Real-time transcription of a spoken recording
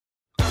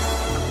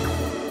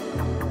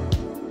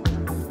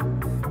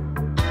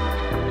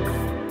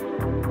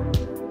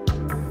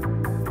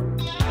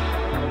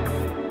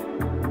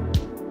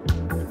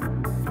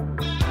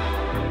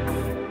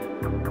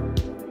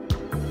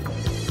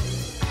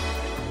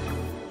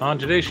On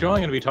today's show, I'm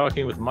going to be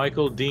talking with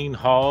Michael Dean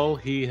Hall.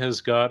 He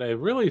has got a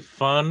really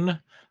fun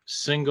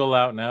single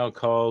out now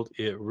called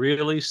It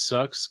Really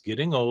Sucks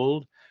Getting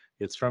Old.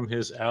 It's from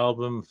his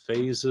album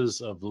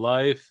Phases of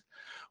Life.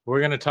 We're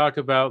going to talk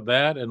about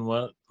that and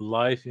what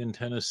life in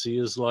Tennessee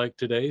is like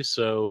today.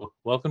 So,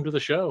 welcome to the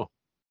show.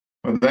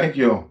 Well, thank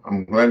you.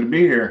 I'm glad to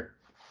be here.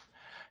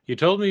 You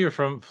told me you're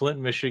from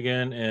Flint,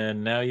 Michigan,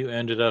 and now you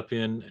ended up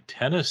in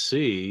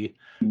Tennessee.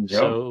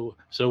 Yep.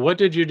 So what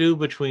did you do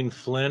between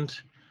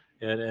Flint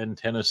and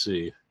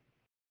Tennessee?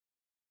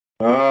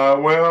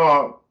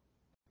 Well,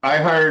 I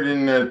hired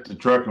in at the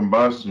truck and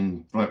bus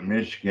in Flint,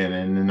 Michigan,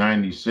 and in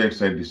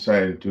 '96 I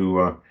decided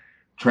to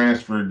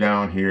transfer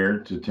down here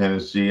to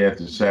Tennessee at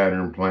the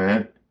Saturn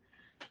plant.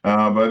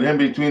 But in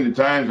between the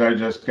times, I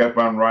just kept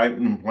on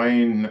writing and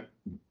playing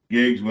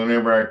gigs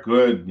whenever I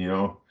could.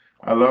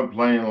 I love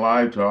playing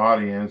live to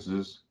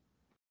audiences,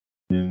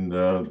 and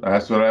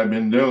that's what I've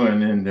been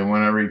doing. And then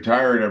when I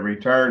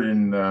retired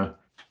in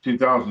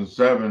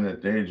 2007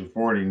 at the age of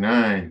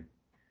 49.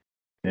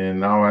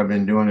 And all I've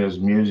been doing is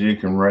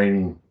music and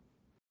writing.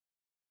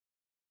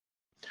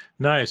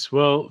 Nice.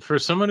 Well, for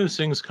someone who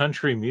sings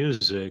country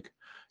music,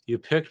 you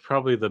picked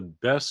probably the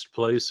best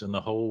place in the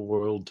whole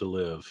world to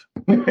live.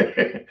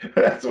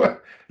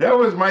 That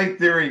was my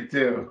theory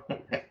too.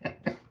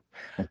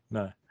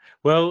 No.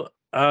 Well,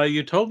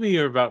 you told me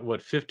you're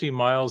about 50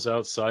 miles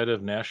outside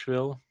of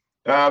Nashville?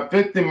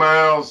 50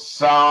 miles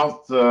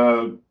south,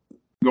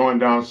 going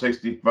down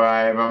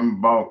 65. I'm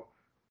about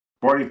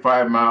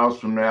 45 miles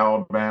from the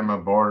Alabama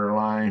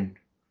borderline.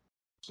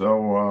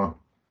 So,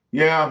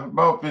 yeah,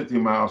 about 50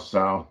 miles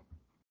south.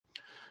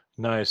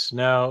 Nice.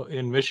 Now,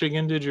 in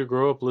Michigan, did you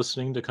grow up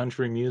listening to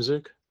country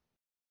music?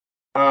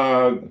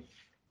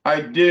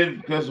 I did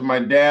because of my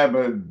dad,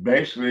 but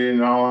basically,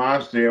 in all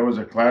honesty, I was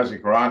a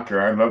classic rocker.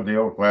 I love the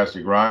old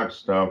classic rock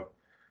stuff.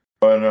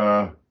 But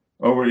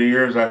over the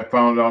years, I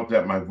found out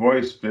that my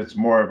voice fits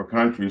more of a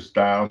country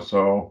style,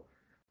 so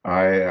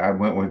I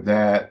went with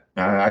that.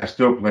 I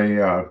still play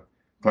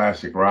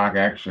classic rock.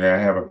 Actually, I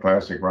have a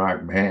classic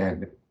rock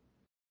band.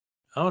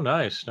 Oh,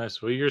 nice,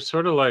 nice. Well, you're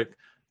sort of like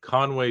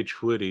Conway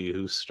Twitty,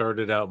 who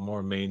started out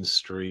more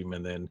mainstream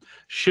and then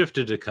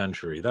shifted to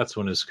country. That's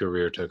when his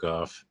career took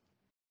off.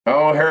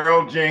 Oh,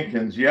 Harold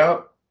Jenkins.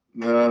 Yep,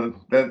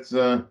 that's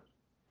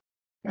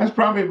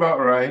probably about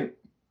right.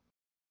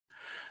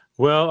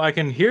 Well, I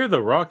can hear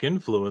the rock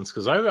influence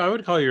because I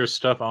would call your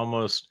stuff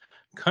almost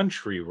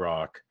country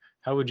rock.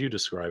 How would you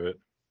describe it?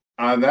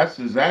 That's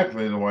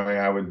exactly the way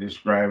I would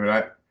describe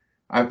it.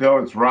 I feel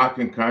it's rock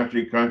and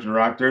country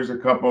rock. There's a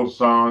couple of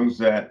songs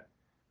that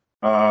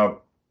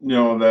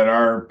that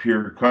are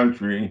pure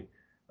country.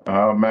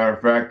 Matter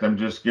of fact, I'm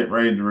just getting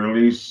ready to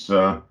release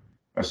a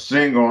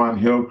single on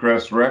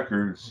Hillcrest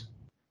Records.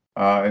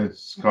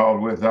 It's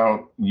called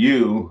 "Without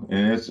You,"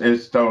 and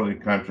it's totally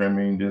country. I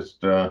mean,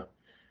 just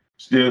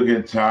steel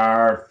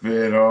guitar,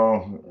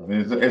 fiddle.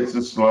 It's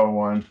a slow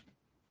one.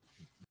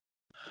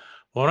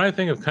 When I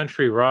think of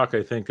country rock,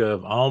 I think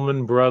of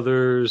Allman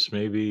Brothers,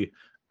 maybe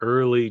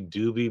early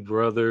Doobie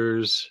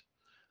Brothers,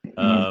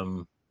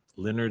 Lynyrd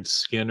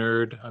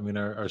Skynyrd. I mean,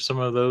 are some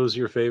of those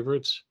your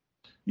favorites?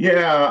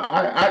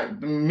 Yeah,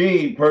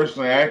 me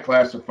personally, I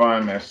classify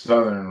them as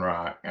Southern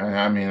rock.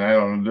 I mean, I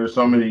don't. There's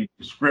so many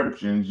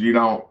descriptions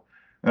I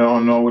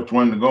don't know which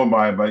one to go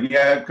by. But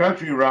yeah,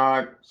 country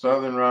rock,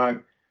 Southern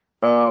rock,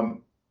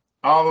 um,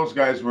 all those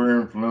guys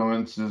were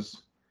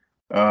influences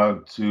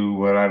to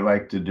what I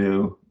like to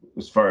do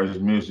as far as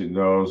music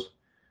goes.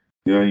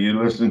 You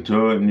listen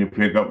to it and you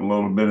pick up a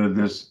little bit of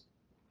this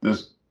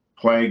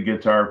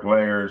guitar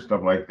player,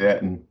 stuff like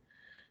that, and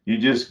you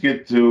just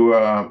get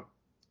to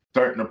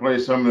starting to play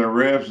some of the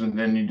riffs, and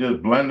then you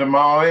just blend them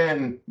all in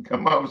and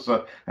come up.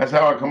 So that's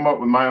how I come up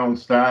with my own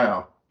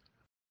style.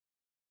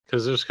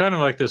 Because there's kind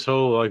of like this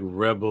whole like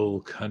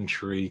rebel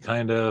country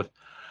kind of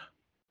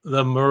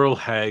the Merle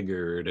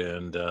Haggard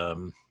and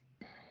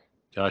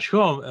gosh, who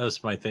else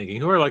am I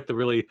thinking? Who are like the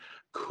really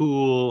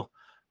cool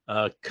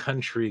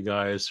country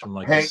guys from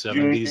like the Hank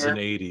 70s Jr., and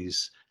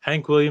 80s?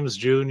 Hank Williams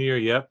Jr.,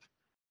 yep.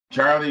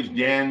 Charlie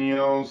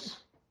Daniels,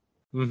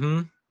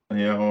 Mm-hmm.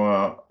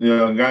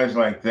 Guys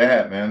like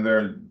that,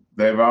 man.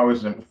 They've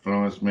always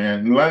influenced me.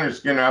 And Leonard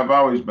Skinner, I've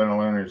always been a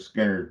Leonard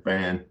Skinner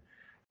fan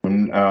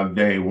from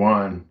day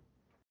one.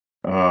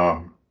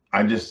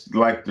 I just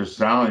liked their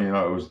sound. It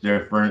was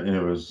different.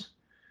 It was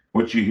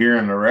what you hear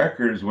on the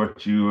record is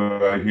what you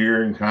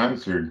hear in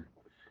concert.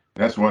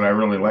 That's what I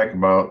really like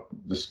about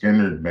the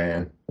Skinner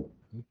band.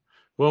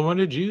 Well, when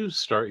did you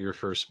start your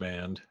first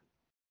band?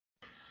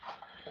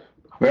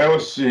 Well,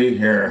 let's see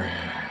here.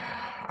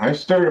 I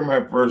started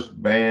my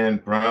first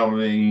band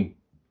I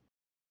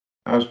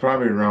was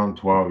probably around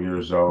 12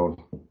 years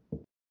old.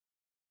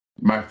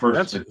 My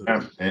first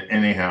attempt,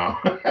 anyhow.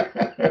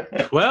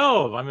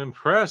 12. I'm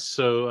impressed.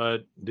 So,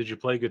 did you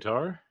play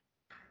guitar?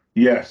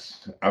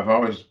 Yes, I've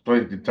always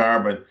played guitar,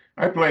 but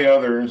I play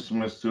other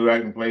instruments too. I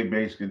can play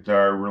bass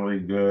guitar really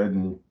good,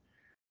 and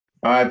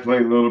I play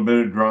a little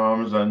bit of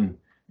drums. And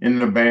in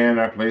the band,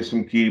 I play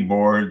some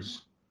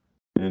keyboards.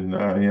 And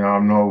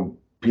I'm no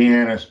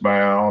pianist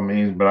by all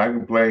means, but I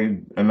can play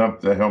enough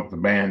to help the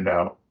band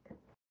out.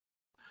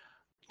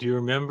 Do you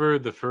remember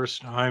the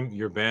first time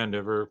your band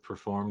ever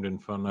performed in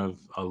front of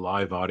a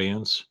live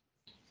audience?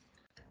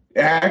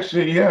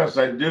 Actually, yes,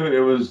 I do. It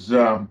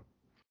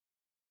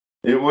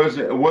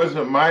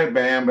wasn't my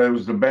band, but it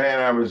was the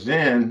band I was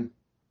in.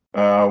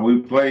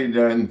 We played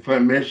in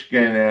Flint,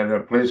 Michigan at a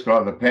place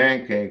called the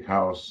Pancake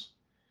House.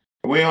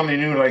 We only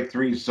knew like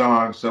 3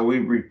 songs, so we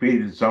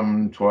repeated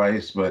some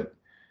twice, but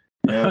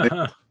you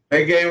know,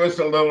 they gave us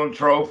a little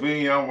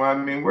trophy. I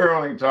mean, we're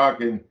only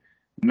talking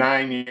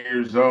 9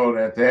 years old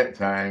at that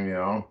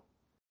time.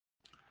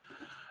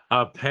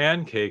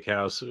 Pancake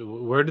House.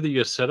 Where did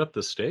you set up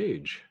the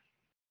stage?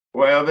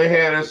 Well, they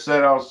had us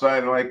set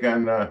outside, like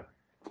on uh,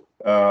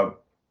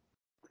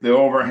 the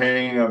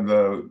overhang of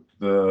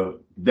the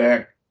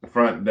deck, the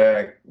front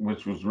deck,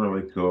 which was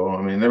really cool.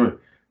 I mean,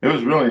 it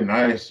was really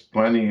nice,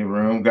 plenty of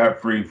room, got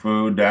free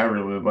food. I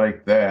really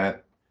liked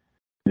that.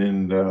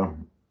 And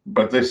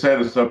but they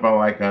set us up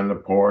on the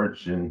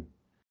porch, and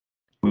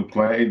we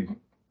played.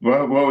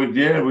 Well, what we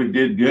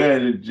did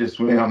good. It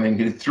just we only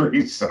knew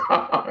 3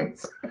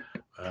 songs.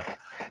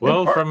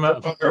 Well,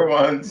 other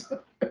ones.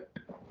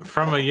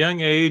 From a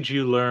young age,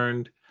 you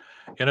learned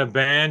in a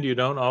band you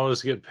don't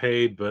always get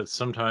paid, but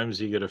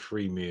sometimes you get a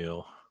free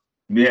meal.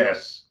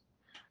 Yes,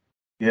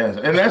 yes,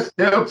 and that's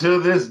still to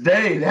this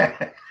day.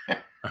 That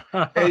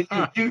hey,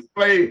 you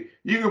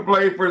can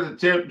play for the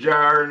tip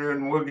jar,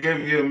 and we'll give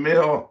you a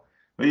meal.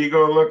 But you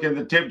go look in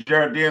the tip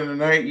jar at the end of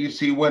the night, you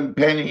see 1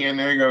 penny in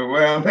there. You go,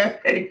 well,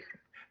 hey,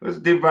 let's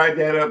divide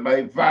that up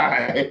by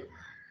 5.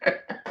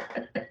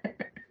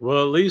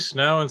 Well, at least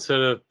now instead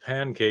of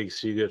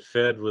pancakes, you get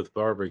fed with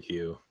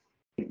barbecue.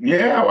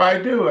 Yeah, well,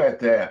 I do at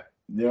that.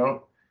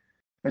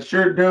 I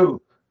sure do.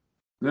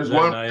 There's Isn't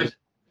that one. nice?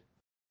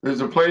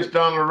 There's a place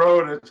down the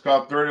road. It's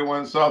called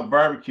 31 South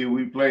Barbecue.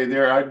 We play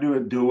there. I do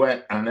a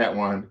duet on that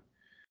one.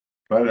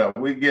 But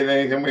we get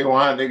anything we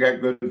want. They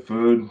got good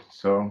food.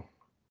 So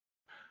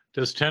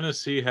Does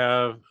Tennessee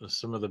have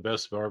some of the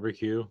best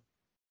barbecue?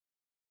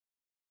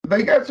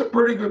 they got some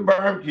pretty good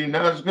barbecue.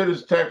 Not as good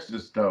as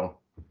Texas, though.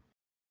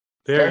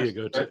 There Texas,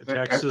 you go. I think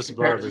Texas Texas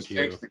barbecue.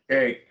 takes the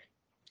cake.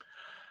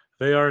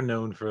 They are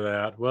known for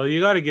that. Well,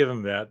 you got to give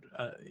them that.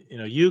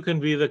 You can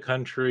be the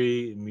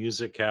country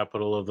music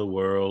capital of the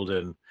world,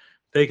 and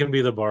they can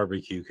be the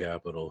barbecue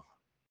capital.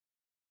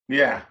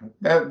 Yeah,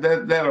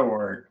 that'll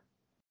work.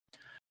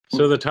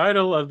 So the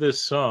title of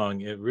this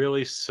song, "It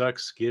Really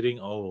Sucks Getting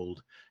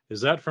Old," is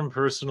that from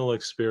personal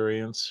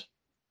experience?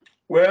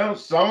 Well,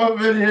 some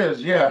of it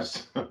is,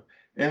 yes.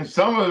 And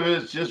some of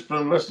it's just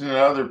from listening to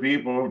other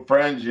people,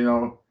 friends.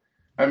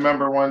 I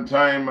remember one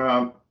time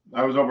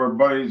I was over at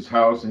Buddy's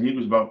house, and he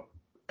was about,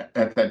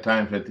 at that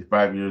time,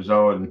 55 years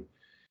old. And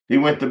he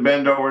went to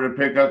bend over to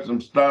pick up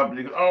some stuff. And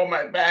he goes, "Oh,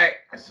 my back."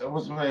 I said,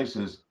 "What's the matter?" He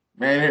says,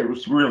 "Man,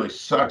 really."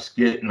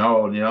 Getting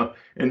old.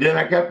 And then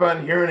I kept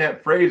on hearing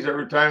that phrase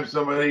every time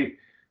somebody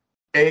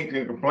ached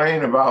and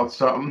complained about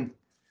something.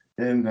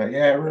 And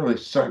yeah, it really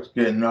sucks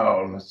getting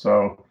old.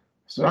 So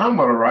I'm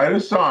going to write a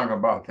song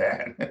about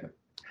that.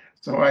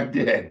 So I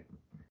did.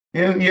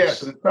 And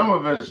yes, and some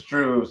of it's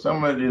true.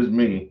 Some of it is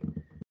me,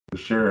 for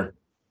sure.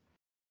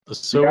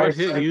 So Yeah, what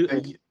hit you?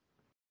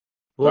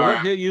 Well,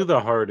 what hit you the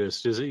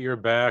hardest? Is it your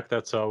back?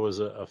 That's always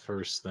a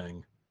first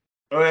thing.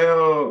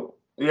 Well,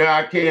 yeah,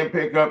 I can't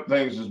pick up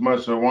things as much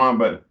as I want,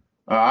 but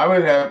I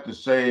would have to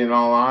say, in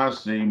all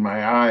honesty,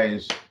 my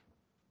eyes.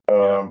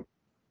 You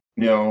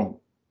know,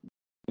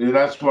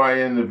 that's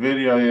why in the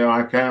video,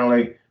 I kind of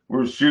like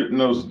we're shooting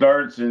those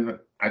darts, and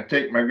I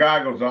take my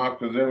goggles off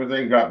because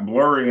everything got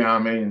blurry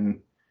on me,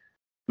 and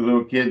the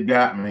little kid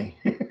got me.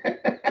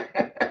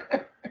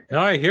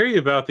 Now I hear you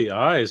about the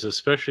eyes,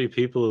 especially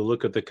people who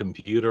look at the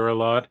computer a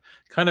lot.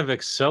 Kind of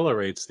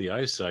accelerates the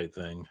eyesight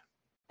thing.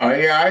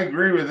 Yeah, I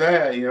agree with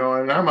that.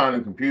 And I'm on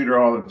the computer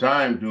all the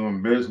time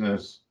doing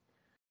business,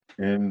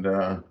 and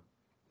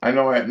I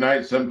know at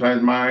night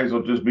sometimes my eyes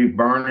will just be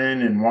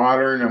burning and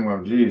watering. I'm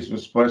going, geez,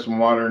 let's splash some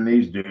water in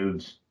these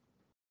dudes.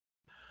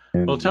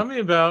 Well, tell me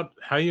about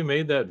how you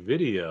made that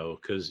video,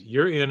 because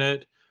you're in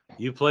it.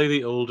 You play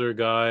the older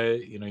guy.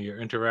 You're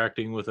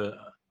interacting with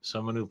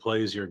someone who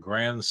plays your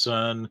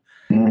grandson,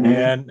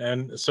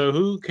 and so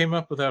who came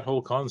up with that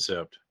whole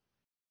concept?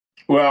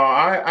 Well,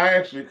 I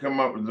actually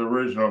come up with the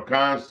original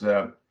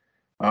concept,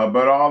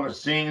 but all the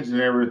scenes and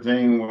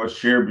everything was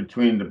shared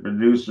between the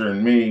producer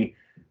and me.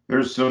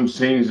 There's some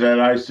scenes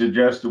that I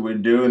suggested we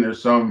do, and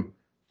there's some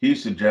he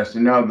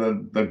suggested. Now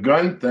the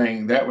gun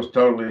thing, that was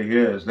totally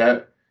his.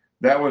 That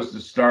was the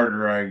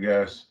starter, I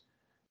guess.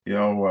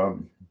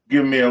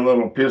 Give me a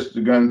little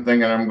pistol gun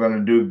thing, and I'm going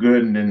to do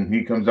good. And then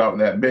he comes out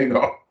with that big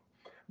old,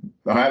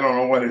 I don't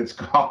know what it's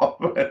called,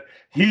 but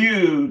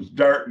huge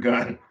dart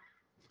gun.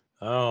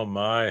 Oh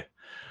my!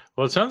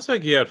 Well, it sounds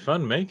like you had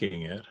fun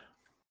making it.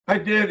 I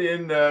did.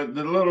 And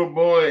the little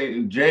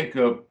boy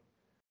Jacob,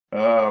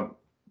 my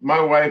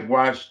wife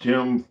watched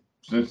him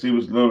since he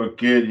was a little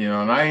kid,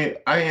 and I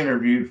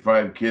interviewed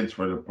 5 kids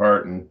for the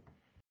part. And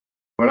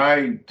when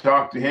I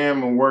talked to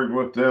him and worked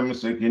with them and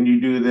said, "Can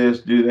you do this,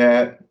 do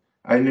that?"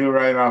 I knew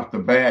right off the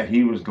bat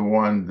he was the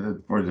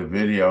one for the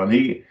video, and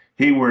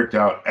he worked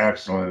out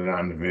excellent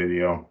on the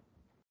video.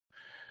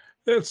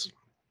 That's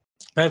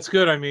that's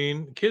good. I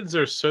mean, kids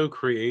are so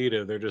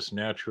creative. They're just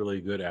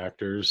naturally good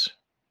actors.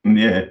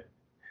 Yeah,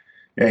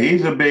 yeah,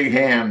 he's a big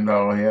hand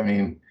though. I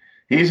mean,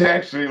 he's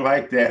actually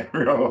like that in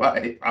real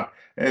life.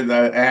 And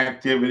the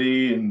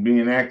activity and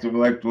being active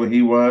like what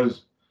he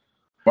was,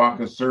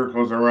 walking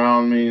circles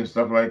around me and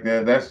stuff like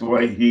that. That's the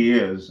way he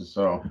is.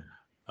 So,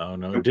 Oh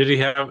no. Did he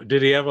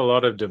have a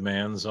lot of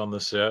demands on the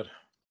set?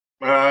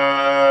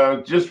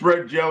 just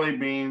red jelly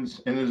beans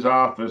in his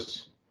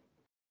office.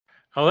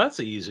 Oh, that's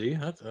easy.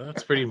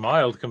 That's pretty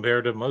mild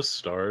compared to most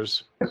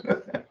stars.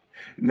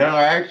 No,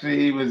 actually,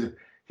 he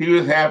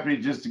was happy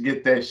just to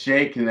get that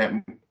shake in that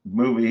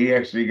movie. He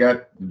actually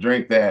got to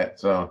drink that,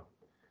 so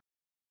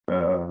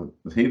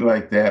he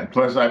liked that.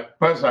 Plus I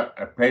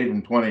paid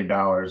him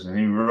 $20, and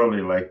he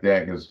really liked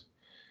that because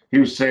he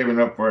was saving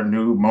up for a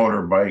new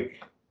motorbike.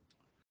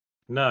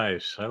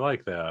 Nice. I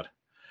like that.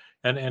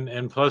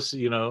 And plus,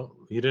 you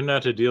didn't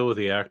have to deal with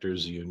the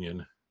actors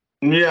union.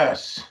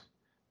 Yes,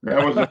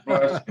 that was a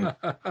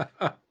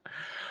blessing.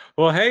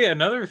 Well, hey,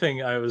 another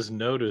thing I was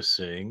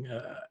noticing,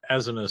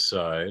 as an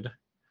aside,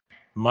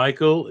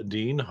 Michael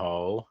Dean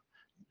Hall.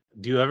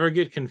 Do you ever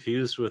get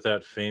confused with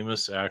that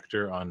famous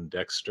actor on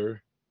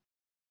Dexter?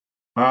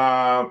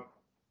 Uh,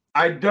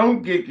 I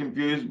don't get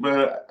confused,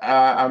 but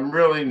I'm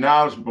really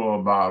knowledgeable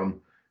about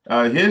him.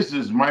 His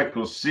is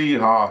Michael C.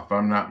 Hall, if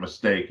I'm not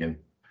mistaken.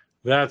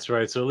 That's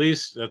right. So at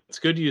least that's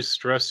good you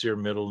stress your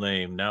middle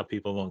name. Now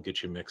people won't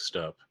get you mixed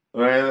up.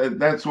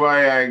 That's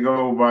why I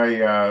go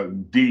by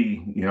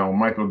D,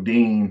 Michael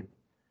Dean.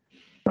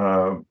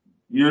 Uh,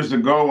 Years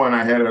ago, when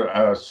I had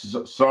a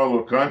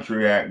solo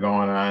country act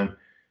going on,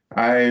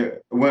 I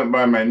went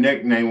by my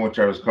nickname, which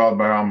I was called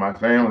by all my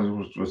family,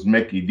 which was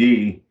Mickey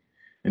D.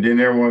 And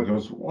then everyone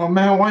goes, "Well,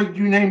 man, why did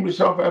you name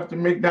yourself after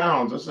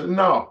McDonald's?" I said,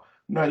 "No,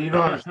 no, you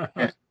don't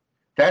understand.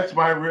 That's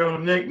my real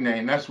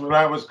nickname. That's what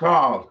I was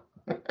called."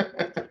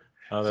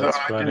 Oh, So that's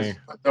I funny. just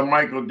put the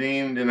Michael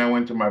Dean, then I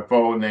went to my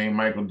full name,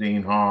 Michael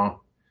Dean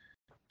Hall.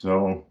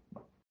 So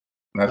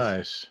that's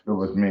Nice. good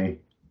with me.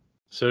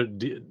 So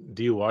do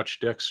you watch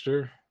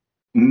Dexter?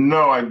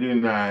 No, I do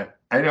not.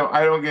 I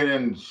don't get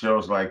into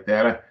shows like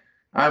that.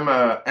 I'm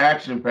a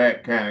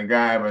action-packed kind of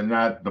guy, but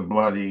not the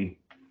bloody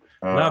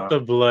Not uh the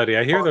bloody.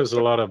 I hear there's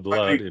a lot of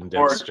blood bloody in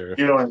gore Dexter.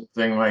 killing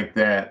thing like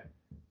that.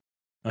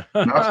 Now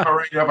it's all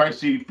right if I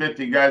see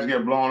 50 guys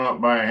get blown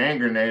up by a hand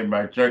grenade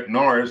by Chuck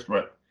Norris,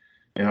 but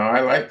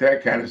I like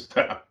that kind of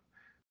stuff.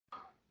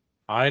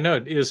 I know.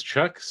 Is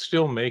Chuck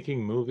still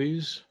making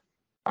movies?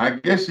 I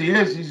guess he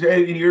is. He's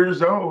 80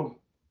 years old.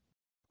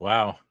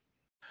 Wow.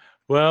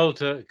 Well,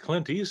 to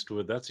Clint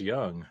Eastwood, that's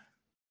young.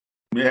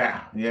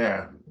 Yeah,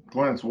 yeah.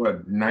 Clint's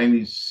what,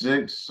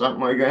 96,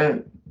 something like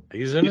that.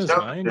 He's in He's his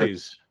up there.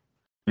 90s.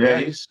 Yeah, Yeah,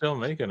 he's still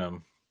making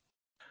them.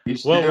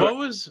 he's Well, still.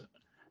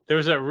 there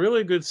was that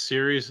really good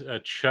series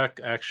Chuck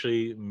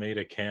actually made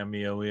a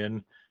cameo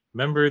in.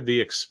 Remember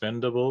The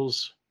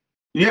Expendables?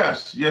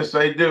 Yes, yes,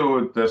 I do.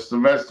 With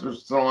Sylvester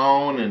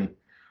Stallone and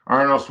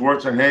Arnold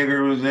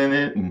Schwarzenegger was in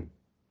it, and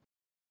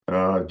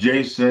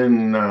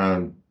Jason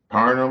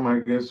Parnham, I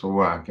guess, or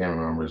what? I can't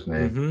remember his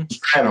name. Mm-hmm.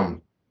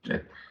 Stratum.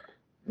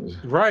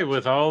 Right,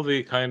 with all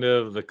the kind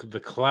of the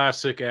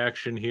classic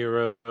action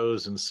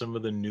heroes and some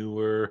of the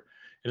newer.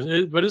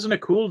 But isn't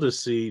it cool to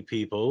see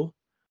people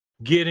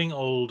getting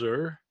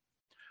older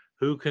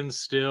who can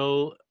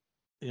still,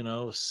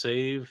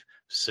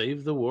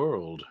 save the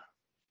world?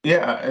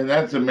 Yeah, and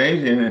that's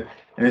amazing.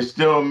 And it's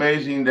still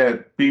amazing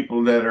that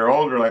people that are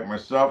older, like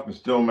myself, can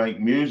still make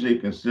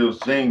music and still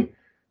sing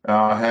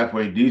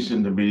halfway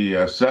decent to be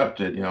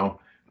accepted.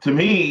 To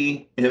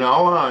me, in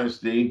all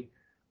honesty,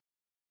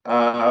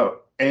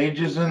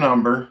 age is a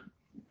number.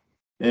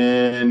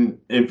 And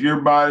if your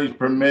body's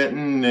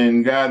permitting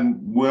and God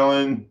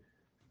willing,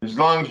 as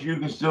long as you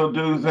can still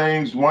do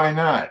things, why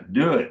not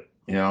do it?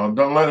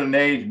 Don't let an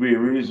age be a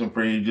reason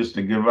for you just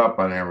to give up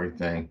on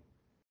everything.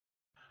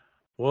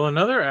 Well,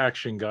 another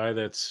action guy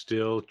that's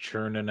still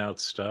churning out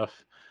stuff.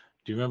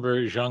 Do you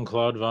remember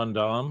Jean-Claude Van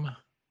Damme?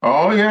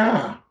 Oh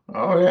yeah,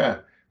 oh yeah.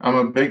 I'm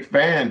a big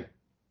fan.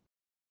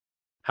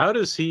 How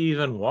does he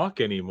even walk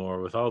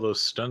anymore with all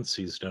those stunts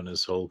he's done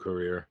his whole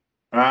career?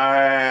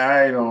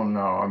 I don't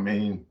know. I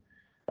mean,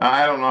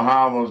 I don't know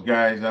how those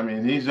guys. I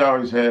mean, he's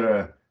always had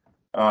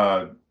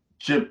a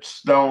chipped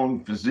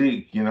stone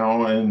physique,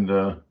 and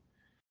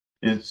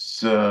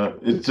it's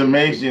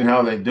amazing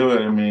how they do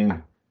it. I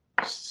mean,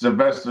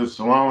 Sylvester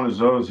Stallone,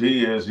 as old as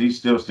he is, he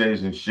still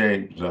stays in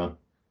shape. So,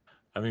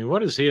 I mean,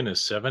 what is he in his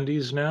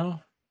 70s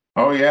now?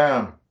 oh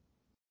yeah,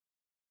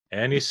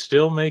 And he's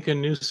still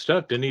making new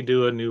stuff. Didn't he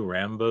do a new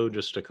Rambo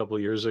just a couple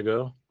years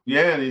ago?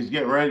 yeah, and he's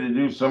getting ready to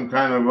do some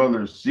kind of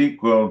other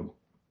sequel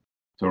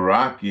to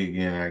Rocky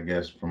again, I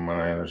guess, from what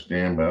I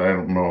understand. But I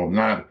don't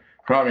know.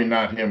 Probably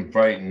not him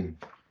fighting.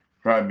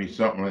 Probably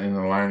something in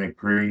the line of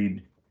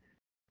Creed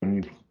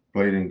when he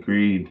played in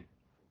Creed.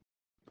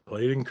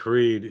 Played in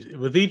Creed.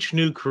 With each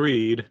new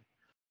Creed,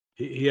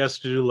 he has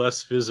to do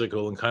less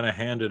physical and kind of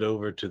hand it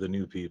over to the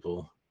new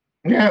people.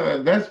 Yeah,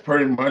 that's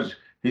pretty much.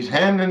 He's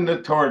handing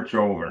the torch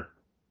over.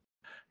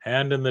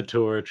 Hand in the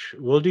torch.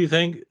 Well, do you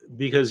think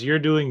because you're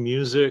doing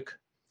music,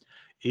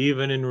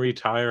 even in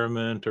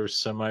retirement or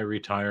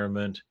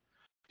semi-retirement,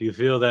 do you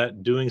feel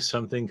that doing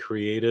something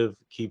creative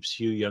keeps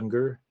you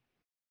younger?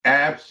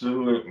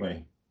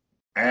 Absolutely,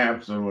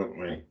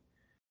 absolutely.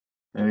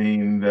 I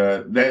mean,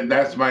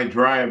 that's my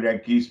drive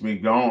that keeps me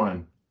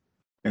going.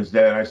 Is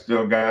that I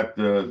still got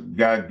the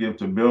God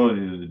gift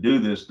ability to do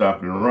this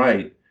stuff and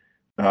write.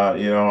 I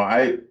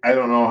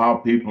don't know how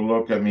people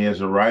look at me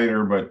as a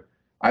writer, but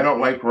I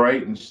don't like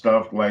writing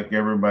stuff like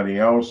everybody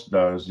else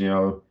does.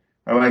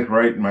 I like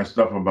writing my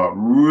stuff about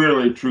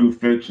really true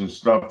fiction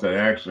stuff that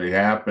actually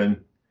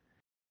happened.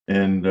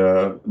 And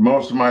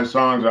most of my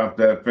songs off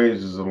that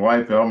Phases of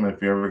Life album,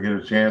 if you ever get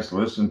a chance to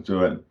listen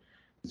to it,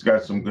 it's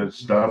got some good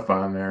stuff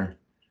on there.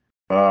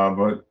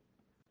 But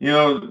you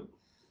know,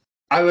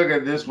 I look at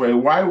it this way: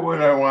 why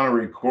would I want to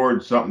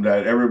record something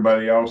that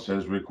everybody else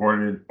has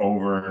recorded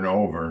over and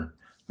over?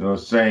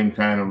 Same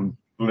kind of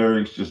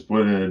lyrics, just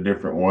put in a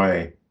different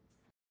way.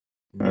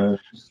 Uh,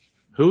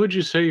 Who would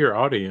you say your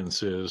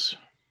audience is?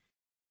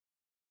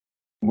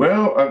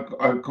 well,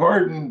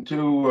 according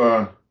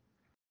to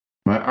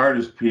my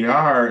artist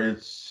PR,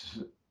 it's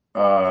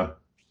uh,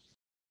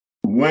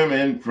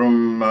 women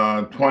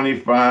from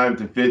 25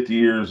 to 50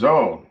 years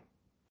old,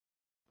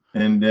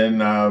 and then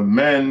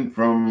men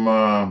from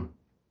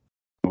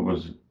what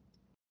was it,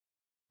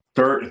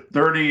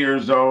 30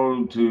 years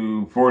old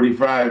to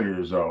 45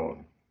 years old.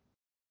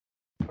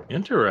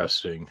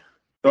 Interesting.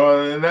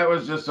 So and that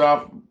was just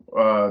off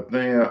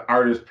thing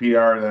artist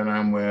PR that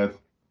I'm with.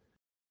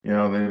 They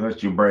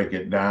let you break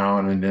it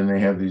down, and then they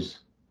have these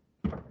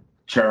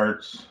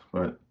charts.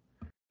 But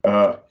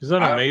Isn't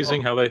that I don't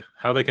amazing know.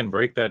 how they can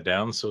break that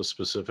down so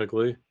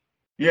specifically?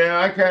 Yeah,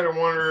 I kind of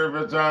wonder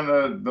if it's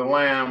on the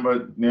lamb,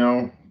 but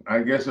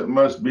I guess it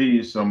must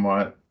be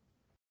somewhat.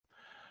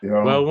 You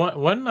Well, know,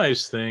 one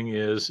nice thing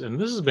is, and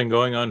this has been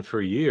going on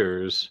for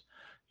years,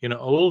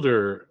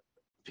 older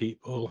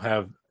people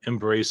have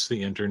embraced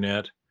the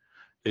internet.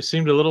 They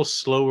seemed a little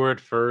slower at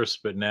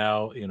first, but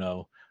now,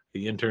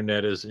 the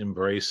internet is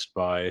embraced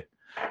by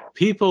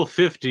people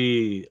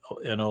 50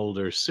 and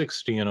older,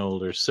 60 and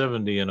older,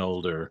 70 and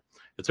older.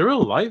 It's a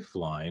real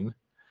lifeline.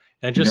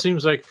 And it yeah, just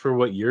seems like for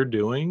what you're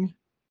doing,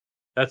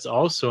 that's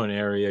also an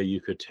area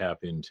you could tap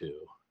into.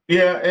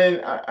 yeah,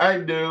 and I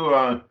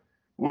do.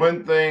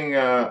 One thing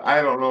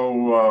I don't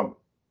know.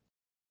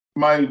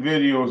 My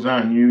videos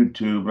on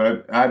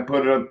YouTube. I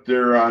put it up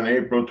there on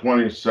April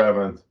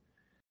 27th.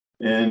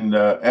 And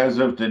as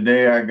of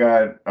today, I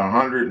got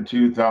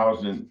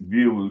 102,000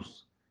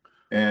 views.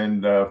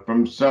 And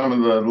from some of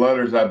the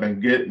letters I've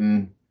been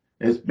getting,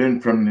 it's been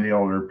from the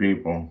older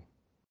people.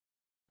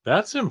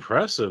 That's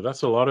impressive.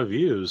 That's a lot of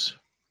views.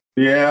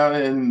 Yeah,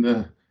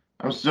 and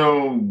I'm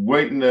still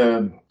waiting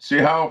to see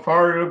how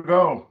far it'll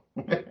go.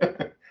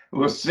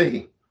 We'll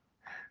see.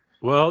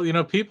 Well,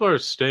 people are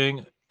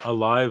staying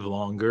alive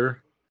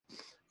longer.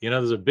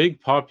 There's a big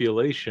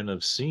population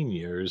of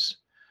seniors,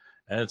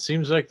 and it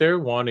seems like they're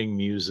wanting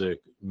music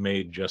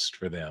made just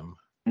for them.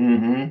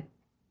 Hmm.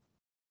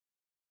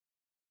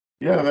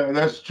 Yeah,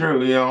 that's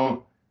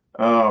true.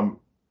 Um,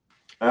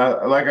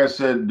 like I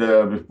said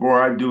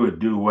before, I do a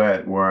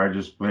duet where I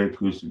just play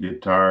acoustic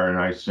guitar and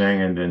I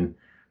sing, and then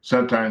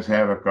sometimes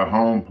have a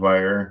cajon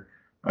player.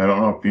 I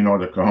don't know if you know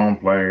what a cajon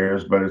player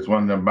is, but it's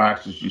one of the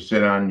boxes you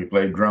sit on and you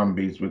play drum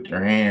beats with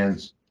your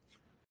hands.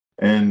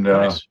 And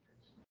Nice.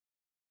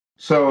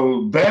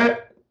 so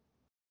that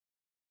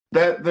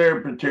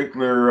their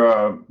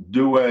particular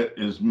duet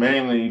is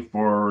mainly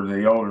for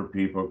the older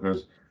people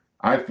because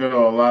I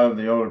feel a lot of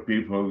the older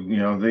people,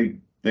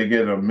 they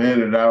get a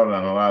minute out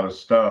on a lot of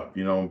stuff.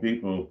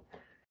 People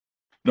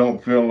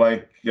don't feel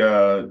like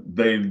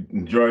they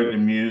enjoy the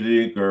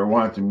music or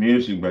want the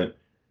music. But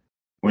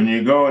when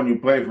you go and you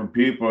play for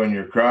people and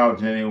your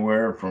crowd's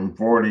anywhere from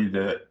 40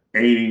 to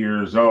 80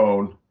 years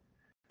old,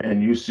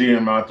 and you see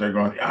them out there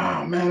going,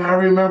 oh man, I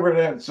remember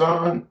that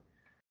song.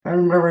 I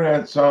remember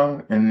that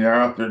song. And they're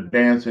out there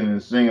dancing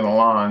and singing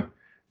along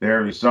to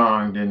every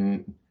song.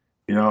 Then,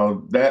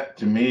 that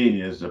to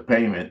me is a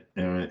payment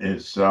in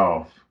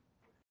itself,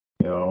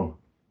 you know,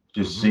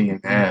 just Hmm. seeing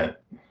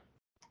that.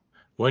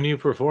 When you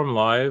perform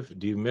live,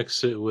 do you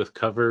mix it with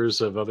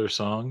covers of other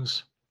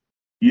songs?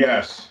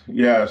 Yes,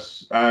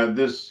 yes.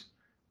 This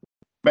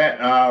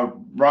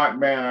rock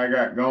band I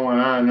got going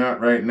on not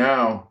right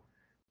now.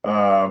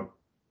 Uh,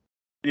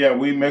 yeah,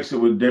 we mix it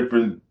with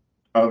different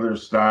other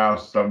style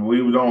stuff. We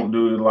don't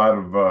do a lot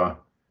of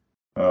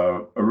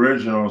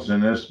originals in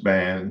this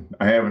band.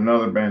 I have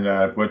another band that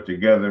I put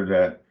together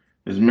that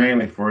is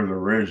mainly for the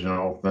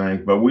original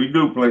thing, but we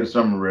do play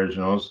some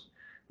originals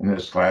in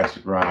this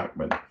classic rock.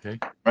 But Okay.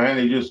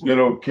 mainly just good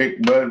old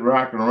kick butt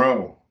rock and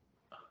roll.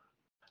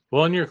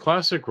 Well, in your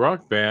classic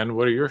rock band,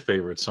 what are your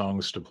favorite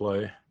songs to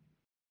play?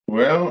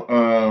 Well,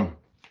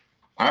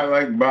 I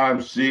like Bob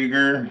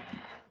Seger.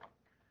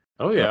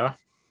 Oh Uh, yeah.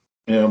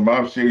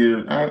 Bob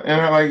Seger,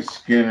 and I like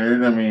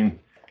Skinner. I mean,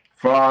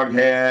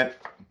 Foghat,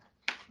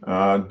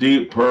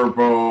 Deep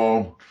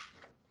Purple,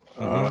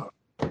 Mhm.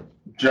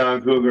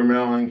 John Cougar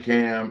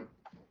Mellencamp.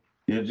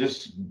 Yeah,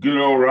 just good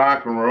old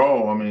rock and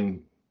roll. I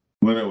mean,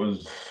 when it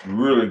was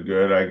really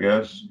good, I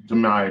guess, to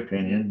my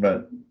opinion.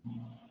 But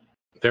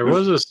There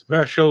was a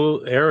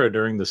special era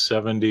during the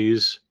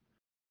 70s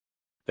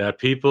that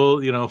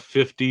people,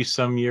 50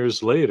 some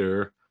years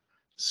later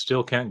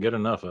still can't get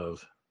enough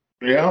of.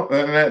 yeah,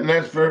 and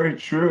that's very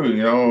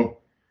true.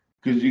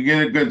 Because you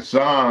get a good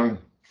song,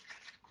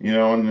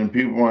 and then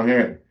people want to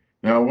hear it.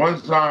 Now, one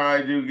song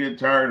I do get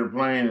tired of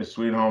playing is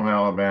 "Sweet Home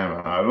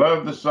Alabama." I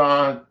love the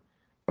song,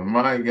 but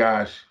my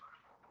gosh,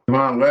 come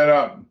on, let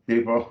up,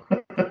 people.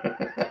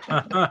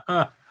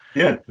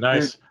 Yeah,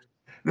 Nice.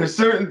 there's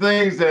certain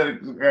things that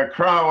a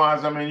crowd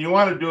wants. I mean, you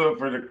want to do it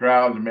for the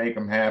crowd to make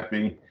them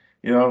happy,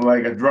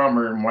 like a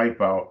drummer and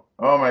Wipeout.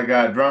 Oh my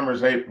God,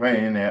 drummers hate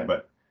playing that,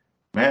 but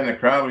man, the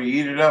crowd will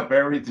eat it up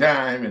every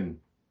time. And,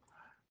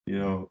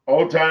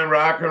 old time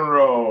rock and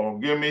roll,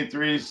 give me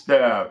three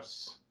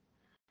steps.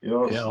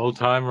 Yeah, old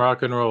time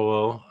rock and roll.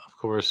 Well, of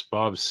course,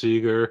 Bob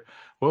Seger.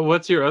 Well,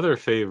 what's your other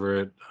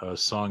favorite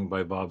song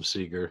by Bob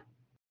Seger?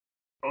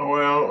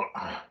 Well,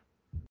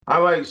 I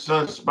like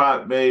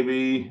Sunspot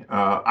Baby.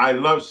 I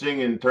love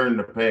singing Turn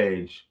the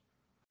Page.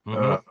 Hmm.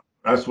 Uh,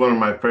 that's one of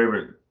my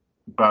favorite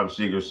Bob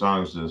Seger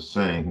songs to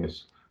sing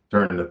is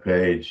Turn the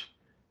Page.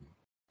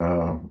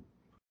 Uh,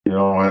 and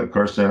of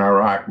course, in our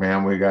rock,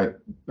 man, we got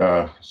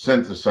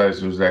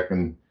synthesizers that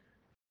can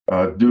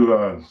do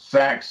a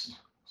sax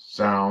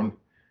sound,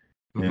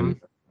 Hmm.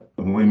 and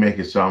we make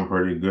it sound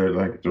pretty good,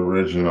 like the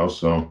original.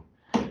 So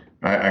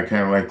I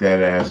kind of like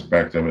that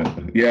aspect of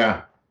it.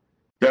 Yeah,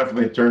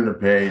 definitely Turn the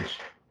Page.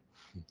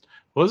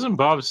 Wasn't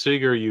Bob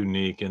Seger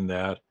unique in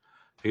that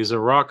he's a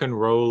rock and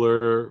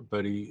roller,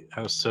 but he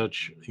has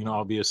such,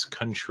 obvious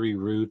country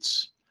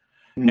roots?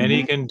 And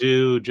he Hmm. can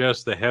do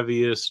just the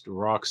heaviest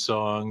rock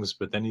songs,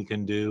 but then he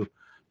can do,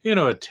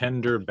 a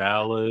tender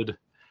ballad.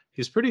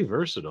 He's pretty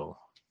versatile.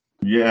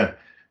 Yeah,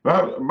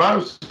 Bob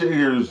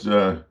Seger's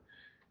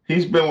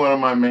he's been one of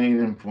my main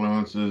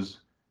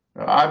influences.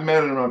 I've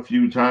met him a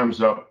few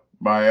times up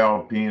by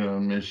Alpena,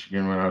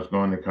 Michigan, when I was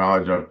going to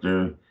college up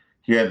there.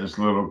 He had this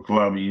little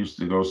club. He used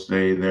to go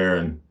stay there,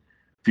 and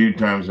a few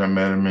times I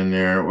met him in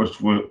there. It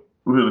was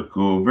really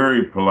cool.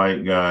 Very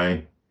polite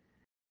guy.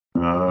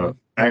 Hmm.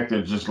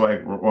 Acted just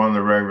like one of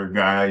the regular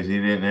guys.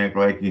 He didn't act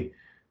like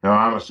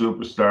I'm a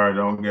superstar.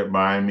 Don't get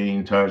by me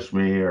and touch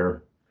me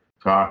or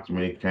talk to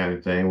me kind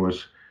of thing.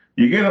 Which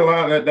you get a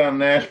lot of that down in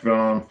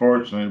Nashville,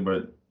 unfortunately,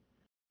 but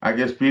I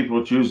guess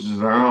people chooses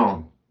their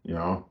own.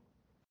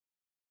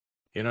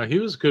 He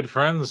was good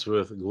friends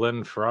with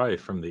Glenn Fry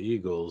from the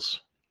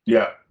Eagles.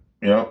 Yeah,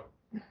 yeah,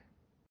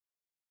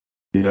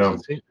 yeah.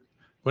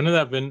 Wouldn't it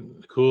have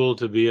been cool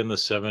to be in the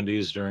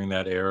 70s during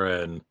that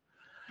era and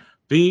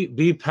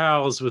be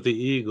pals with the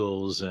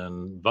Eagles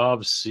and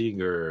Bob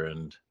Seger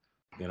and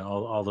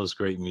all those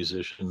great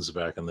musicians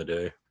back in the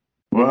day?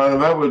 Well,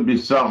 that would be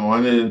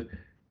something. And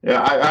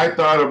yeah, I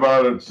thought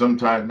about it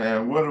sometime,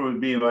 man. What it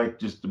would be like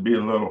just to be a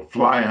little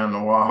fly on the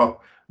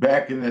wall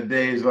back in the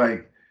days,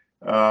 like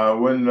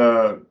when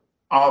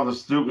all the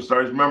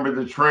superstars. Remember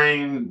the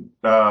train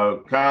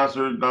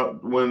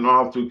concert went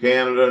all through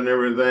Canada and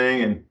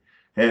everything, and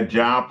had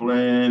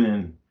Joplin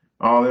and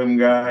all them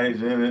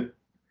guys in it.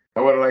 I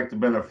would have liked to have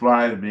been a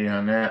fly to be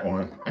on that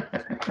one.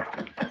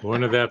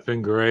 Wouldn't that have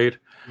been great?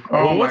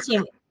 Oh Well,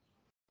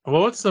 my!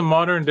 what's the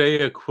modern day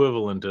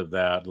equivalent of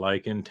that?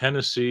 Like in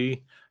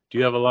Tennessee, do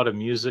you have a lot of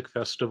music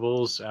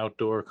festivals,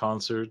 outdoor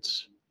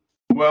concerts?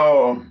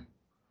 Well,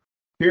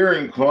 here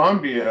in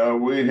Columbia,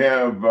 we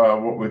have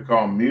what we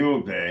call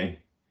Mule Day.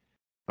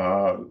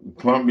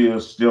 Columbia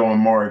is still in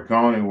Maury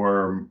County,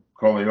 where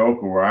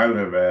Colioca, where I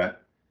live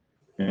at,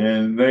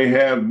 and they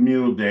have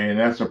Mule Day, and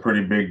that's a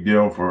pretty big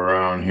deal for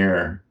around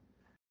here.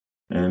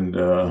 And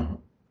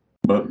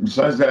but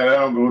besides that, I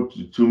don't go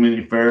to too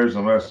many fairs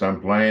unless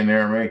I'm playing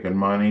there making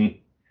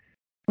money.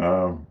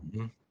 Uh,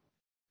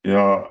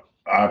 Mhm.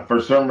 for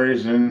some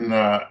reason,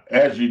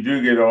 as you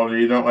do get older,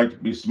 you don't like to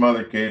be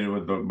smothercated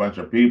with a bunch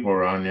of people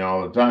around you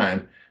all the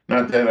time.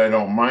 Not that I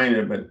don't mind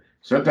it, but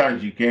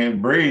sometimes you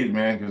can't breathe,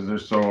 man, because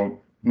there's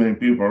so many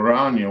people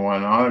around you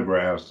wanting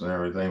autographs and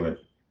everything. But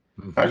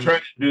I Mhm. try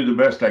to do the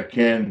best I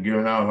can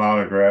giving out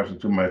autographs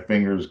until my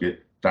fingers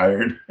get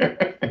tired.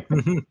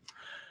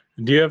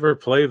 Do you ever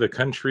play the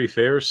country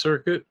fair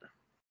circuit?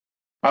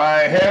 I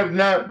have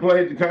not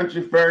played the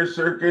country fair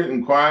circuit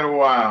in quite a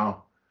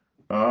while.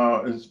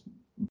 It's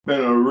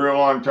been a real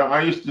long time.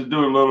 I used to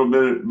do a little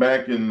bit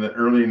back in the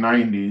early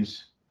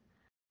 90s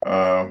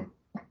uh,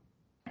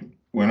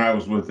 when I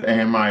was with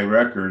AMI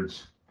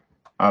Records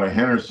out of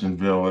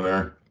Hendersonville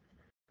there.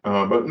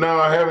 But no,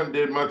 I haven't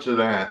did much of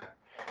that.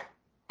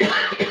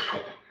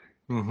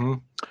 Hmm.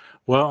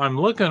 Well, I'm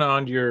looking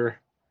on your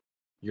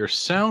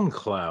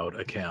SoundCloud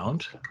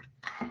account,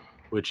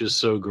 which is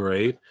so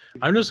great.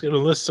 I'm just going to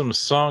list some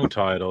song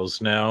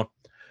titles now.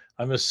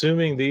 I'm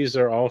assuming these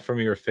are all from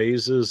your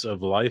Phases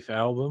of Life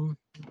album.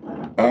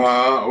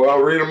 Well,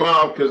 read them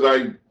out because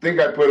I think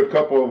I put a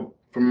couple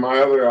from my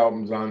other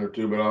albums on there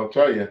too, but I'll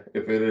tell you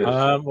if it is.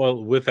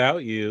 Well,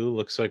 Without You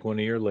looks like one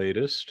of your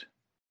latest.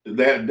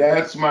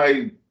 That's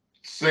my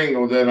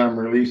single that I'm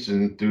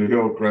releasing through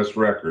Hillcrest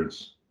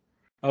Records.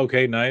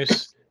 Okay,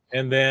 nice.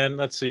 And then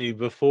let's see,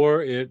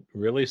 before It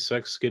Really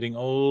Sucks Getting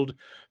Old,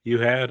 you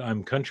had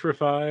I'm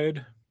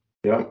Countrified,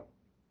 Yep,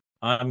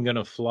 I'm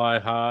Gonna Fly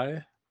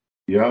High,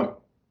 yep,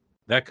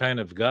 That Kind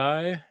of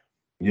Guy,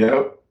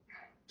 yep,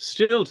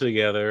 Still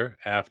Together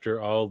after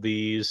all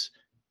these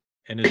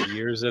and his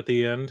years at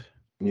the end,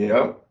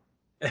 yep,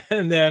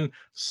 and then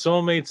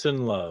Soulmates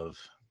in Love.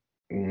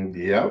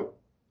 yep.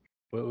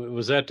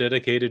 Was that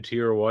dedicated to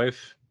your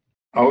wife?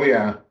 Oh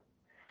yeah.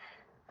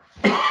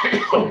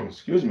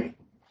 Excuse me.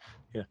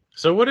 Yeah.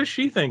 So what does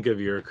she think of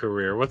your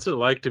career? What's it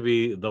like to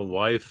be the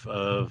wife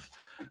of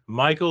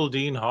Michael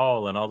Dean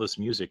Hall and all this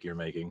music you're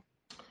making?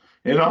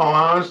 In all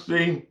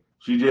honesty,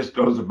 she just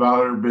goes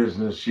about her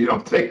business. She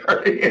don't take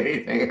hardly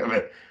anything of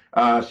it.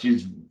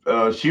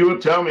 She will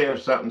tell me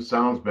if something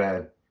sounds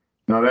bad.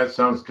 No, that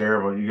sounds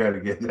terrible. You got to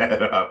get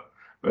that up.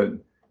 But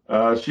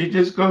she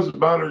just goes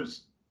about her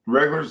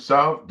regular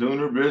self, doing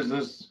her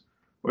business.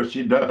 What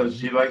she does,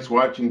 she likes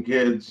watching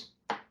kids.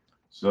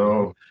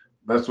 So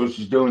that's what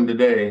she's doing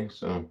today.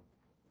 So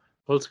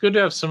Well, it's good to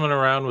have someone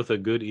around with a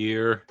good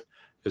ear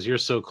because you're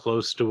so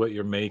close to what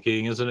you're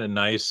making. Isn't it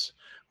nice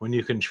when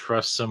you can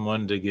trust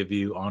someone to give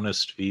you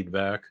honest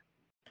feedback?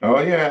 oh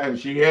yeah, and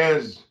she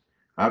has.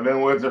 I've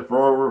been with her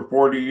for over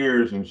 40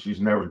 years, and she's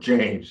never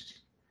changed.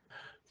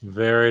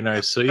 Very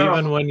nice. So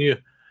even when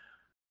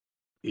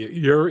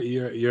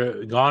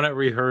you're gone at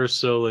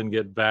rehearsal and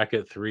get back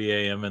at 3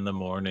 a.m. in the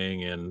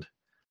morning and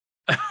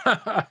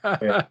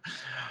Yeah.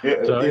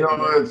 You so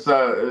know, it's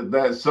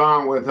that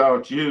song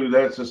 "Without You."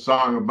 That's a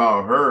song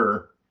about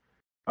her.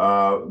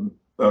 Uh,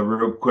 a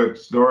real quick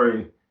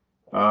story.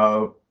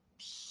 Uh,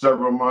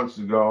 Several months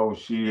ago,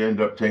 she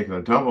ended up taking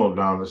a tumble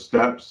down the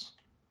steps.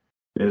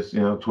 It's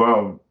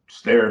 12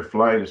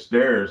 flight of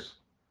stairs,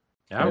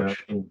 and,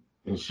 ouch.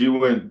 and she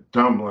went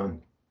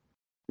tumbling.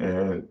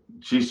 And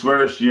she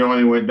swears she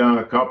only went down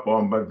a couple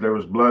of them, but there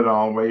was blood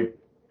all the way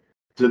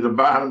to the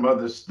bottom of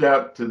the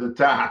step to the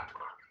top.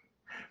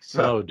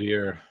 So, Oh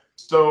dear.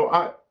 so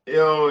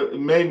it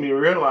made me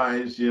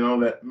realize,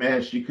 that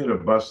man, she could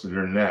have busted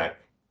her neck,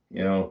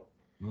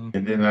 Mm.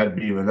 and then I'd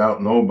be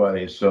without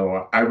nobody.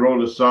 So I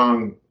wrote a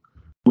song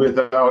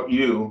 "Without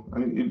You." I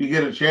mean, if you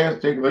get a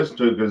chance, take a listen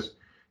to it because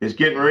it's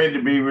getting ready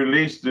to be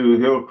released through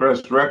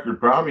Hillcrest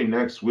Record probably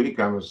next week.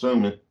 I'm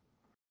assuming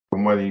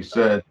from what he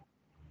said.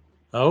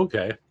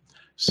 Okay.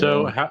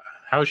 So So,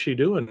 how's she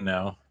doing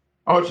now?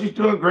 oh, she's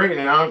doing great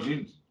now.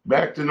 She's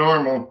back to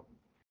normal.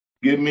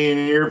 Give me an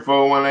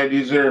earful when I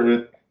deserve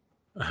it.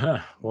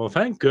 Well,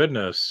 thank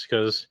goodness,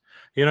 because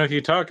if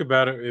you talk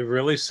about it, it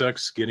really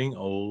sucks getting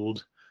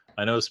old.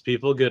 I know as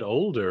people get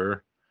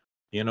older,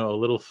 a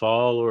little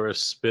fall or a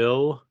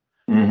spill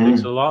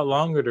takes a Hmm. lot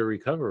longer to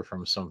recover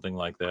from something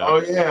like that.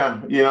 Oh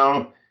yeah,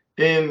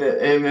 and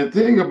the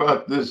thing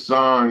about this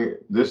song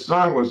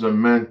wasn't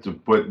meant to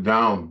put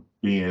down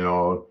being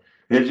old.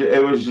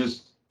 It was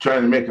just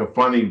trying to make a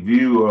funny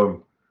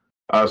view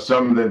of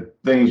some of the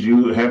things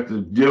you have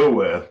to deal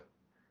with,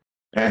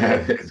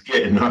 and it's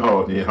getting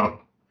old.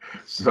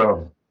 So,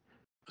 and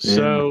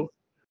So,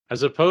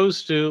 as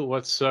opposed to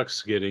what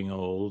sucks getting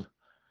old,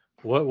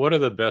 what are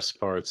the best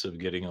parts of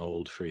getting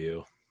old for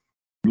you?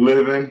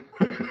 living,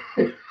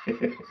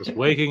 Just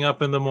waking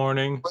up in the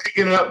morning.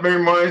 waking up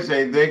every morning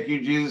saying thank you,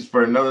 Jesus,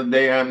 for another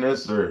day on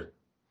this earth.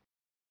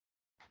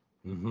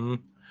 Hmm.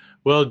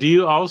 Well, do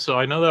you also?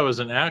 I know that was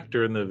an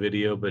actor in the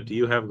video, but do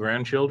you have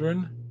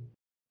grandchildren?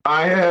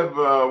 I have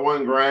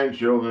one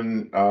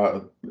grandchildren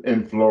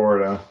in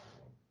Florida.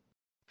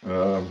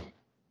 Um,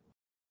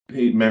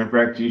 matter of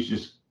fact, he's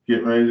just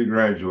getting ready to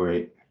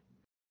graduate.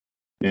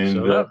 So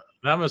And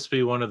that must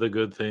be one of the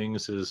good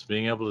things is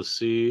being able to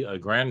see a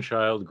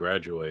grandchild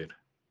graduate.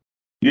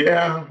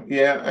 yeah,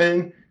 yeah.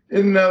 And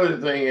another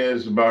thing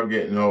is about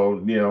getting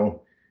old,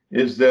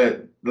 is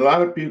that a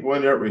lot of people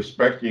end up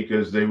respecting you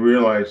because they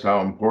realize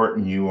how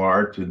important you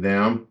are to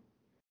them.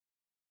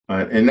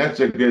 And that's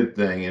a good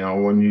thing,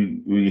 when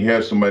you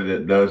have somebody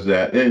that does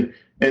that,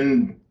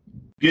 and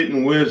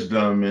getting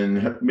wisdom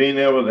and being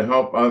able to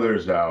help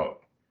others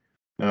out.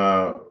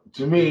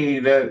 To me,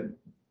 that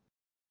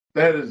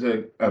is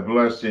a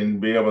blessing to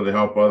be able to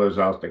help others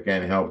out that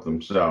can't help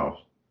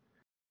themselves.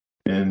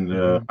 And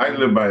Mhm. I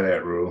live by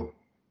that rule.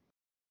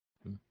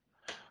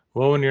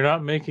 Well, when you're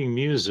not making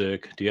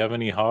music, do you have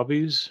any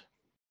hobbies?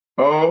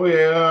 Oh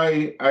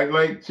yeah, I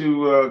like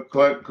to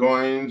collect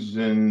coins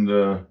and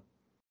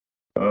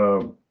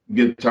uh,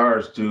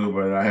 guitars too,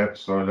 but I have to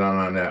slow down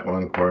on that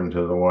one according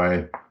to the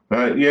wife.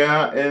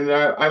 Yeah, and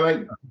I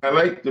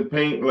like to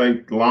paint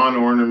like lawn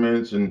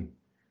ornaments, and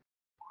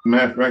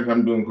matter of fact,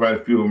 I'm doing quite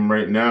a few of them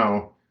right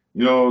now.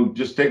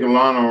 Just take a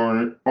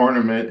lawn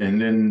ornament and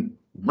then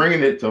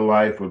bringing it to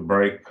life with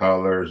bright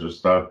colors or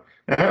stuff.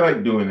 And I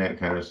like doing that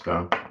kind of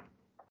stuff.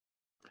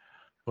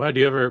 Well, do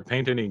you ever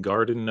paint any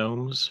garden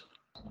gnomes?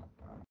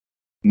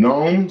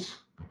 Gnomes?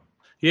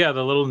 Yeah,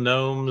 the little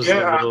gnomes, the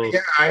Yeah, little. yeah,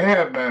 I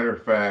have. Matter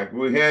of fact,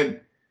 we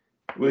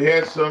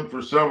had some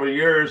for several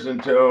years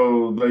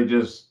until they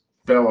just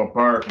fell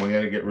apart. And we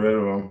had to get rid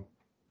of them.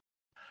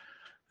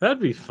 That'd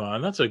be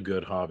fun. That's a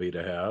good hobby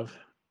to have.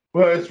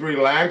 Well, it's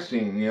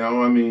relaxing, you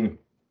know. I mean,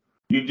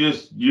 you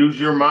just use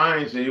your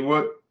mind. Say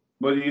what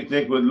do you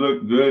think would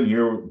look good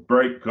here, with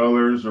bright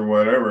colors or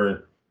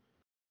whatever,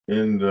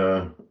 and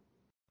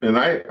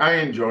I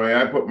enjoy it.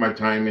 I put my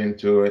time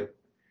into it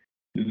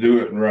to do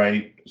it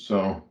right.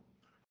 So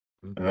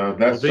Well,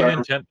 that's being our.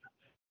 in ten,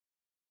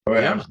 Oh,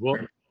 yeah, I'm yeah.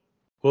 sorry.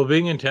 Well,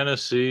 being in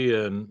Tennessee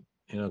and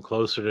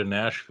closer to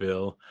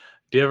Nashville,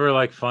 do you ever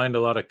like find a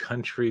lot of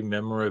country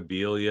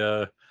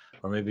memorabilia,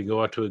 or maybe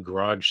go out to a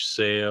garage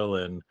sale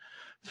and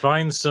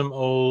find some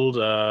old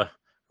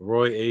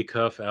Roy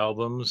Acuff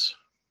albums?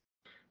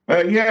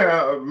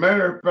 Yeah,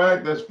 matter of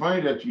fact, that's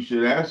funny that you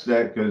should ask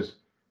that because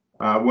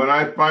when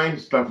I find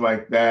stuff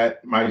like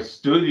that, my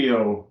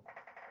studio,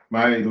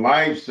 my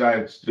live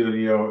side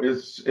studio,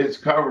 it's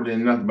covered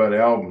in nothing but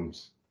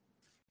albums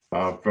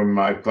from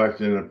my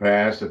collection in the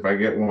past. If I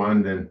get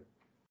one, then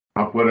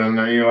I'll put it in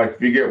there. You know, like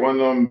if you get one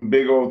of them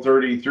big old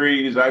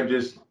 33s, I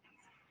just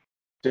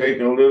take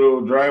a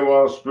little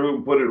drywall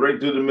screw, put it right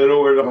through the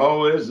middle where the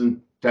hole is,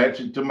 and attach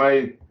it to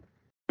my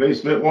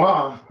basement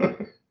wall.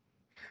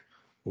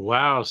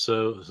 Wow,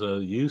 so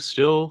you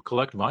still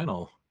collect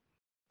vinyl?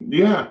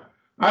 Yeah,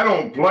 I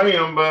don't play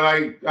them, but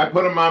I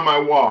put them on my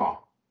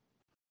wall.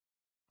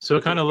 So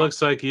it kind of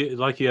looks like you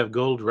have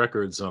gold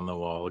records on the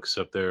wall,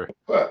 except they're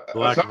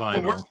black Some of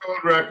them were vinyl.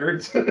 gold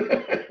records,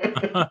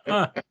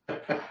 but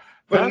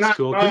That's not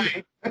cool.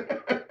 mine.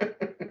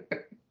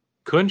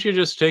 Couldn't you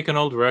just take an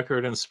old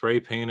record and spray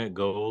paint it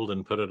gold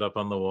and put it up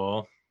on the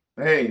wall?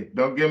 Hey,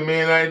 don't give me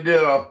an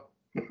idea.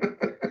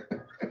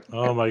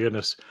 Oh my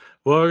goodness.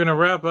 Well, we're going to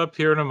wrap up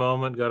here in a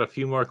moment. Got a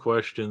few more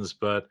questions,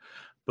 but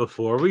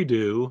before we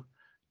do,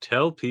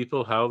 tell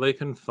people how they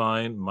can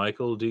find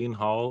Michael Dean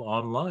Hall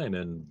online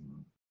and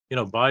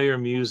buy your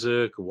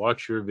music,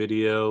 watch your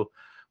video.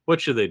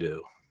 What should they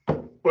do?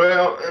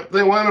 Well, if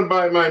they want to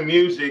buy my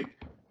music,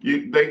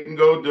 they can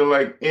go to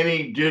like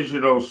any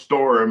digital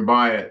store and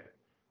buy it.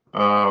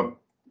 Uh,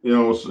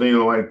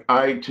 like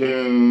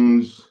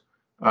iTunes,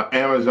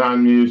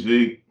 Amazon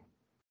Music,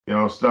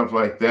 stuff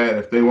like that.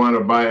 If they want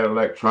to buy it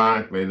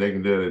electronically, they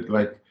can do it.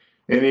 Like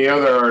any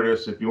other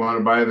artist, if you want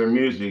to buy their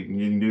music,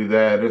 you can do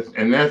that.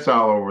 And that's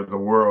all over the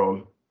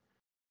world.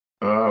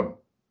 Uh,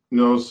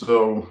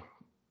 so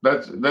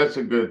that's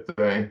a good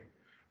thing.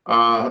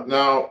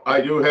 Now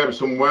I do have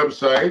some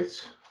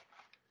websites.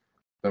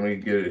 Let me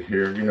get it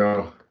here.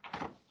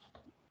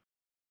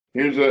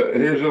 Here's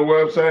a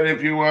website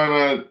if you want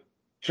to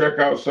check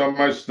out some of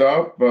my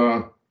stuff.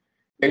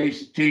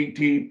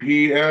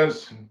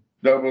 HTTPS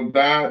double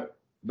dot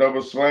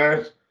double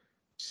slash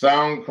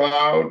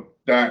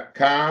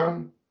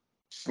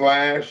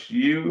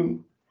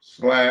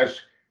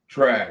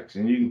soundcloud.com/u/tracks,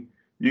 and you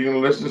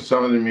can listen to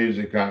some of the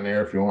music on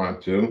there if you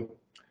want to.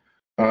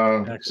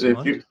 If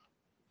Excellent.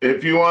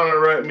 you want to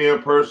write me a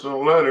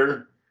personal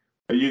letter,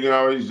 you can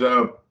always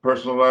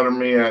personal letter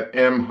me at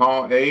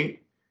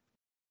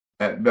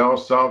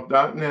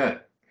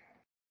mhall8@bellsouth.net.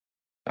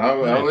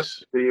 I'll Nice.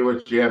 listen to you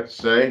what you have to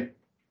say.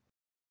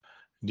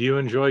 Do you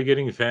enjoy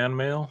getting fan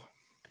mail?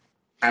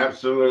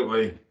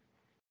 Absolutely.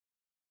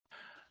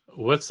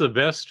 What's the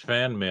best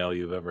fan mail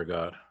you've ever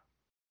got?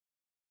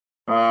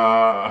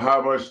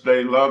 How much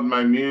they loved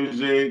my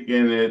music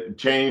and it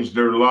changed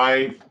their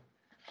life,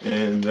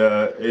 and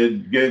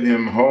it gave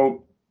him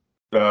hope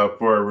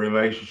for a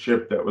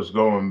relationship that was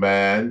going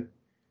bad,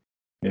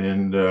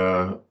 and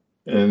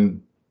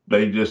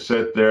they just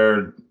sat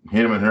there,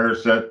 him and her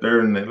sat there,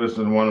 and they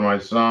listened to one of my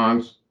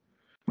songs.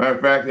 Matter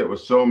of fact, it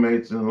was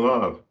Soulmates in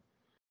Love.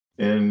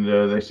 And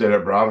they said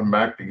it brought them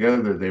back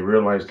together. They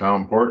realized how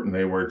important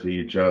they were to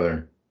each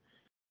other.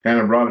 Kind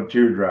of brought a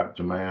teardrop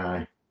to my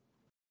eye.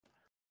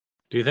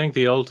 Do you think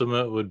the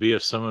ultimate would be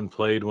if someone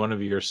played one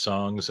of your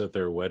songs at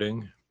their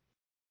wedding?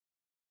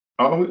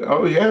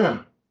 Oh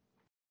yeah.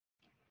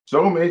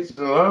 Soulmates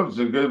in Love is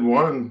a good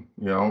one.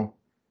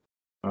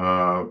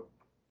 Uh,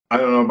 I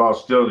don't know about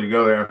Still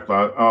Together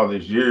after all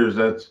these years.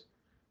 That's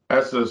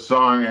a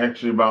song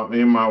actually about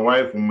me and my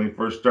wife when we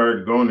first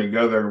started going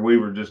together. We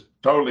were just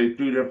totally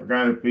two different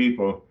kind of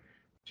people.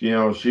 She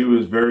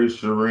was very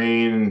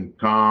serene and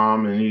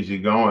calm and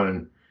easygoing,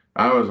 and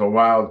I was a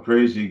wild,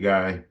 crazy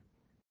guy.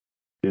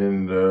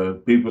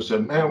 And people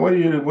said, "Man, what are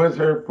you with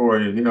her for?"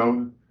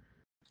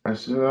 I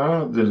said,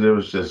 "Oh, there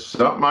was just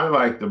something I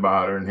liked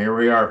about her," and here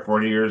we are,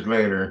 40 years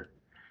later.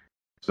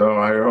 So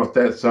I wrote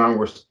that song.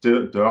 We're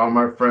still, to all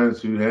my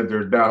friends who had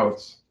their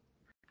doubts,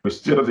 we're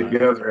still Uh,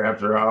 together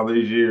after all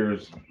these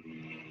years.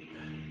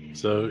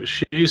 So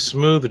she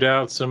smoothed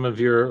out some of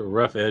your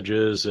rough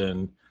edges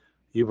and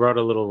you brought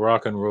a little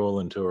rock and roll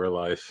into her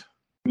life.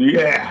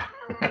 Yeah,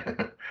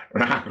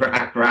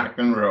 rock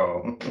and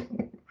roll.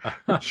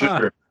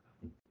 Sure.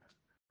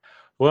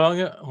 Well,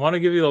 I want to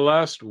give you the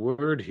last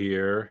word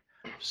here.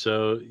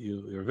 So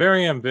you're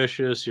very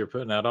ambitious. You're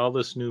putting out all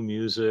this new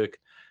music.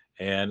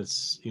 and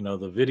it's,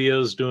 the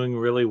video's doing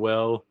really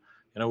well.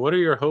 What are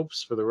your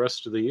hopes for the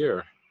rest of the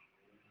year?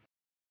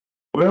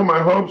 Well, my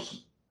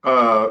hopes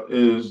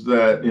is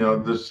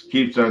that this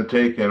keeps on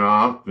taking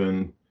off,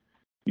 and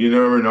you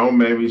never know,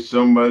 maybe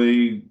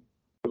somebody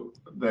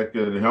that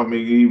could help me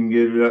even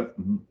get it up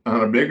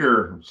on a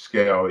bigger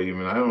scale.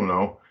 Even I don't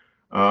know,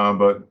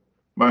 but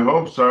my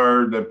hopes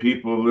are that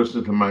people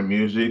listen to my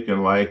music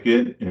and like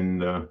it,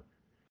 and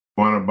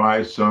want to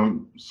buy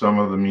some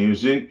of the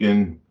music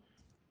and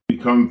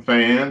become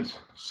fans,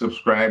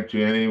 subscribe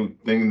to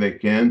anything they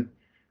can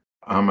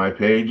on my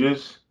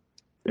pages,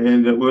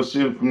 and we'll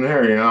see it from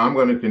there. I'm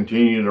going to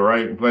continue to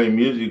write and play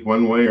music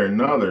one way or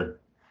another.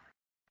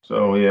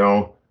 So,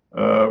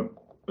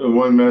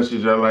 one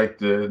message I like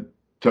to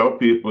tell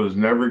people is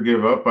never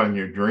give up on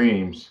your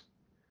dreams.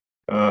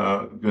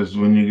 Because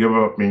when you give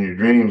up in your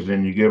dreams,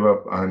 then you give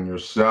up on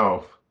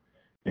yourself.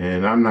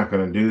 And I'm not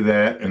going to do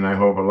that. And I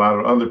hope a lot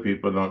of other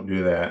people don't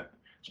do that,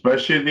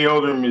 especially the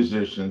older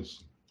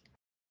musicians.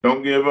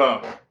 Don't give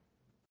up.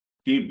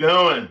 Keep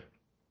going.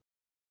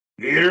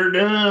 Get her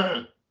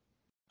done.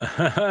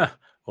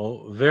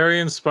 Well, very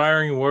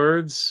inspiring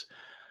words.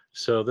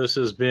 So this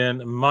has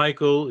been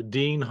Michael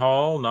Dean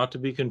Hall, not to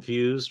be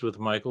confused with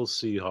Michael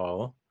C.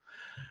 Hall.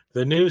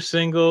 The new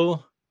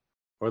single,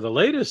 or the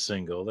latest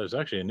single, there's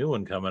actually a new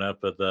one coming up,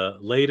 but the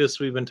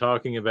latest we've been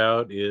talking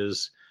about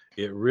is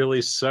It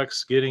Really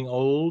Sucks Getting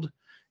Old.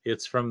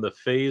 It's from the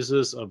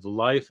Phases of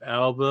Life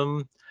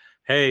album.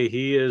 Hey,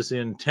 he is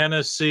in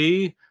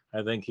Tennessee.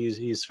 I think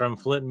he's from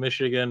Flint,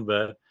 Michigan,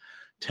 but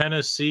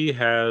Tennessee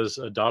has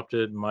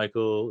adopted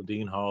Michael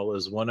Dean Hall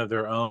as one of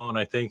their own.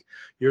 I think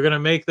you're going to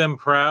make them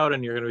proud,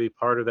 and you're going to be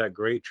part of that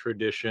great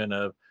tradition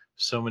of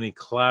so many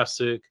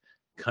classic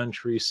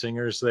country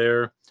singers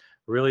there.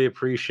 Really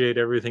appreciate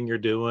everything you're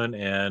doing,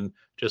 and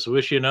just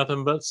wish you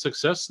nothing but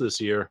success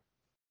this year.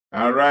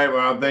 All right.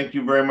 Well, thank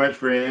you very much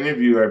for the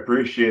interview. I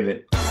appreciate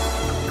it.